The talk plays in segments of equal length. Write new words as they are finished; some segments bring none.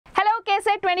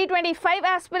KCET 2025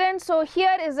 aspirants, so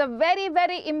here is a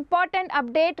very important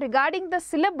update regarding the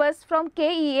syllabus from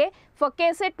KEA for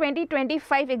KCET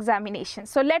 2025 examination.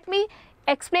 So let me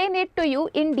explain it to you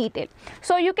in detail.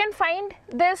 So you can find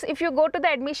this if you go to the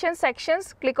admission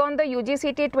sections, click on the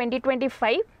UGCT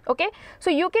 2025. Okay, so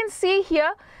you can see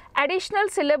here additional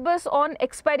syllabus on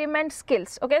experiment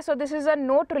skills. Okay, so this is a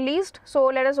note released, so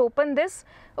let us open this.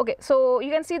 Okay, so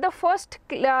you can see the first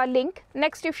link.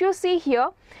 Next, if you see here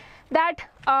that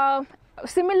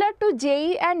similar to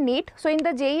JEE and NEET, so in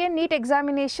the JEE and NEET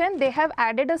examination they have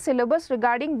added a syllabus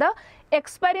regarding the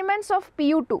experiments of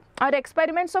PU2 or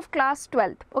experiments of class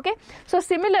 12th. Okay, so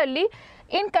similarly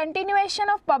in continuation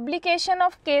of publication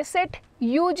of KCET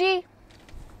UG,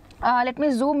 let me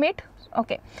zoom it.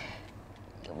 Okay,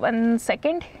 1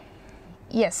 second.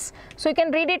 Yes, so you can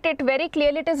read it very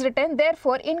clearly. It is written,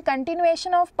 therefore in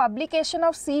continuation of publication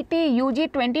of CET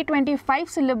UG 2025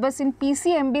 syllabus in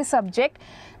PCMB subject,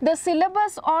 the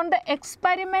syllabus on the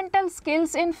experimental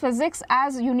skills in physics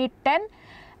as unit 10,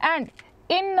 and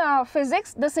in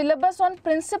physics the syllabus on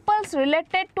principles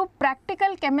related to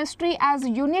practical chemistry as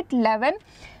unit 11,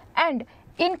 and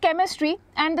in chemistry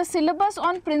and the syllabus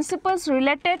on principles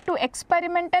related to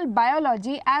experimental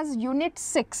biology as unit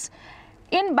 6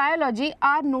 in biology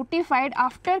are notified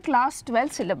after class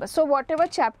 12 syllabus. So whatever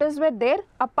chapters were there,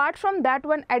 apart from that,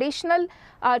 one additional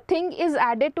thing is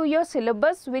added to your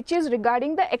syllabus, which is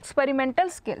regarding the experimental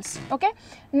skills. Okay,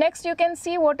 next you can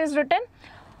see what is written.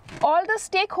 All the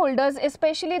stakeholders,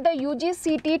 especially the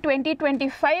UGCT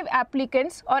 2025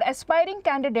 applicants or aspiring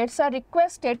candidates, are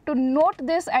requested to note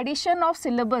this addition of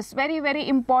syllabus, very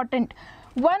important.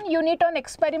 1 unit on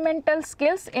experimental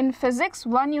skills in physics,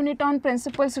 1 unit on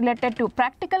principles related to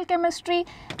practical chemistry,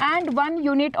 and 1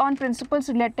 unit on principles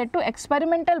related to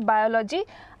experimental biology,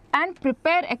 and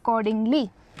prepare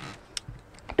accordingly.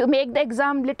 To make the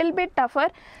exam little bit tougher,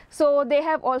 so they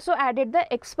have also added the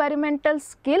experimental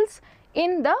skills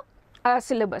in the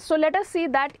syllabus. So let us see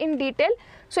that in detail.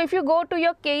 So if you go to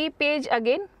your KE page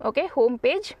again, okay, home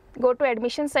page, go to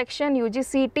admission section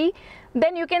UGCT,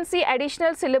 then you can see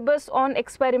additional syllabus on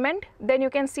experiment, then you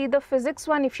can see the physics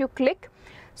one if you click.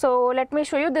 So let me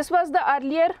show you, this was the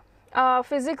earlier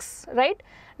physics, right?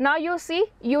 Now you see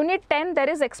unit 10, there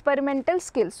is experimental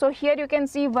skills. So here you can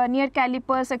see vernier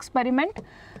calipers experiment.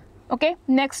 Okay,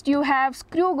 next you have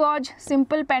screw gauge,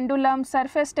 simple pendulum,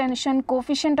 surface tension,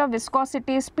 coefficient of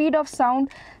viscosity, speed of sound,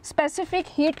 specific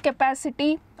heat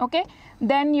capacity. Okay,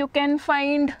 then you can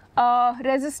find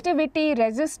resistivity,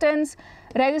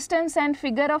 resistance and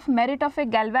figure of merit of a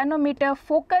galvanometer,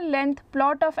 focal length,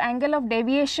 plot of angle of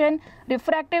deviation,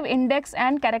 refractive index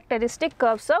and characteristic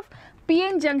curves of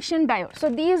PN junction diode. So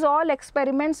these all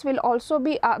experiments will also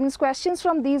be questions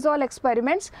from these all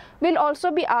experiments will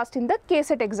also be asked in the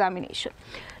KCET examination.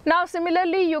 Now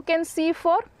similarly you can see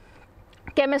for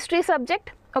chemistry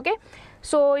subject. Okay,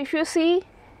 so if you see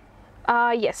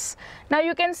yes, now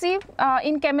you can see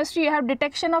in chemistry you have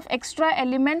detection of extra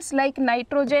elements like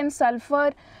nitrogen,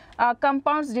 sulfur,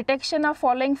 compounds, detection of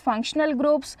following functional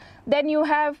groups. Then you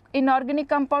have inorganic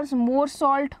compounds, more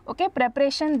salt. Okay,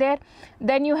 preparation there.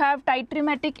 Then you have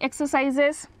titrimetric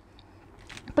exercises,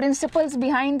 principles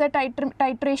behind the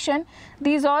titration.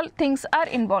 These all things are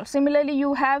involved. Similarly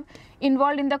you have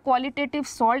involved in the qualitative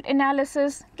salt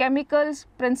analysis, chemicals,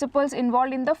 principles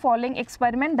involved in the following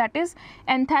experiment, that is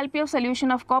enthalpy of solution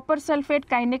of copper sulfate,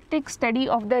 kinetic study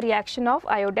of the reaction of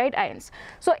iodide ions.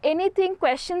 So anything,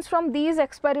 questions from these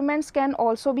experiments can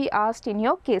also be asked in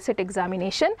your KCET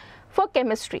examination for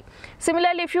chemistry.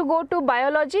 Similarly if you go to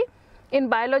biology, in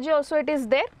biology also it is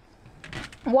there.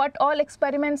 What all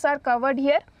experiments are covered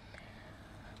here?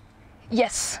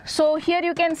 Yes, so here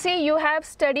you can see you have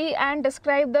study and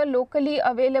describe the locally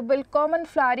available common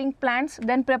flowering plants,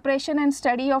 then preparation and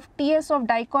study of TS of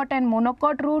dicot and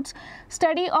monocot roots,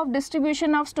 study of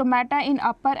distribution of stomata in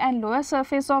upper and lower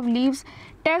surface of leaves,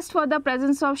 test for the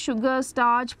presence of sugar,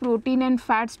 starch, protein and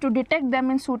fats to detect them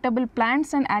in suitable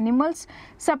plants and animals,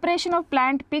 separation of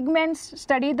plant pigments,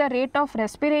 study the rate of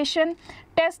respiration,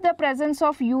 test the presence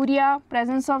of urea,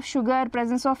 presence of sugar,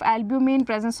 presence of albumin,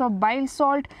 presence of bile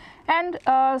salt, and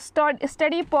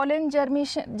study pollen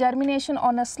germination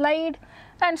on a slide,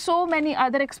 and so many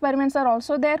other experiments are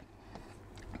also there.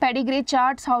 Pedigree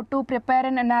charts, how to prepare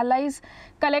and analyze,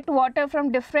 collect water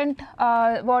from different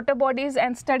water bodies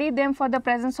and study them for the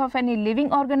presence of any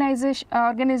living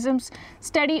organisms,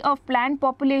 study of plant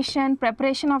population,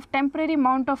 preparation of temporary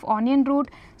mount of onion root,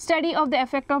 study of the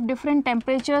effect of different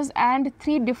temperatures and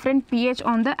 3 different pH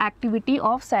on the activity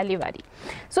of salivary.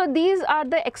 So these are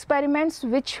the experiments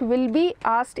which will be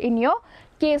asked in your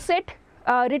KCET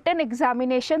written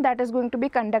examination that is going to be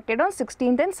conducted on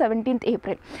 16th and 17th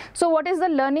April. So what is the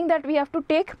learning that we have to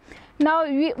take? Now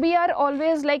we are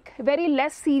always like very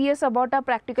less serious about our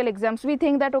practical exams. We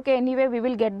think that okay, anyway we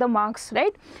will get the marks,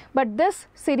 right? But this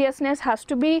seriousness has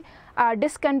to be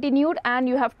discontinued, and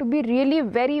you have to be really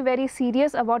very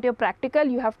serious about your practical.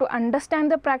 You have to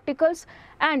understand the practicals,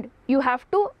 and you have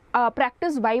to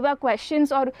practice viva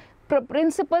questions or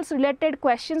principles related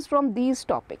questions from these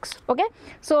topics. Okay,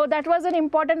 so that was an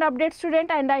important update, student,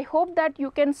 and I hope that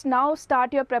you can now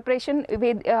start your preparation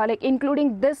with like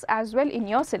including this as well in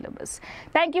your syllabus.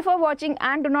 Thank you for watching,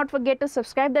 and do not forget to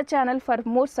subscribe the channel for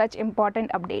more such important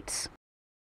updates.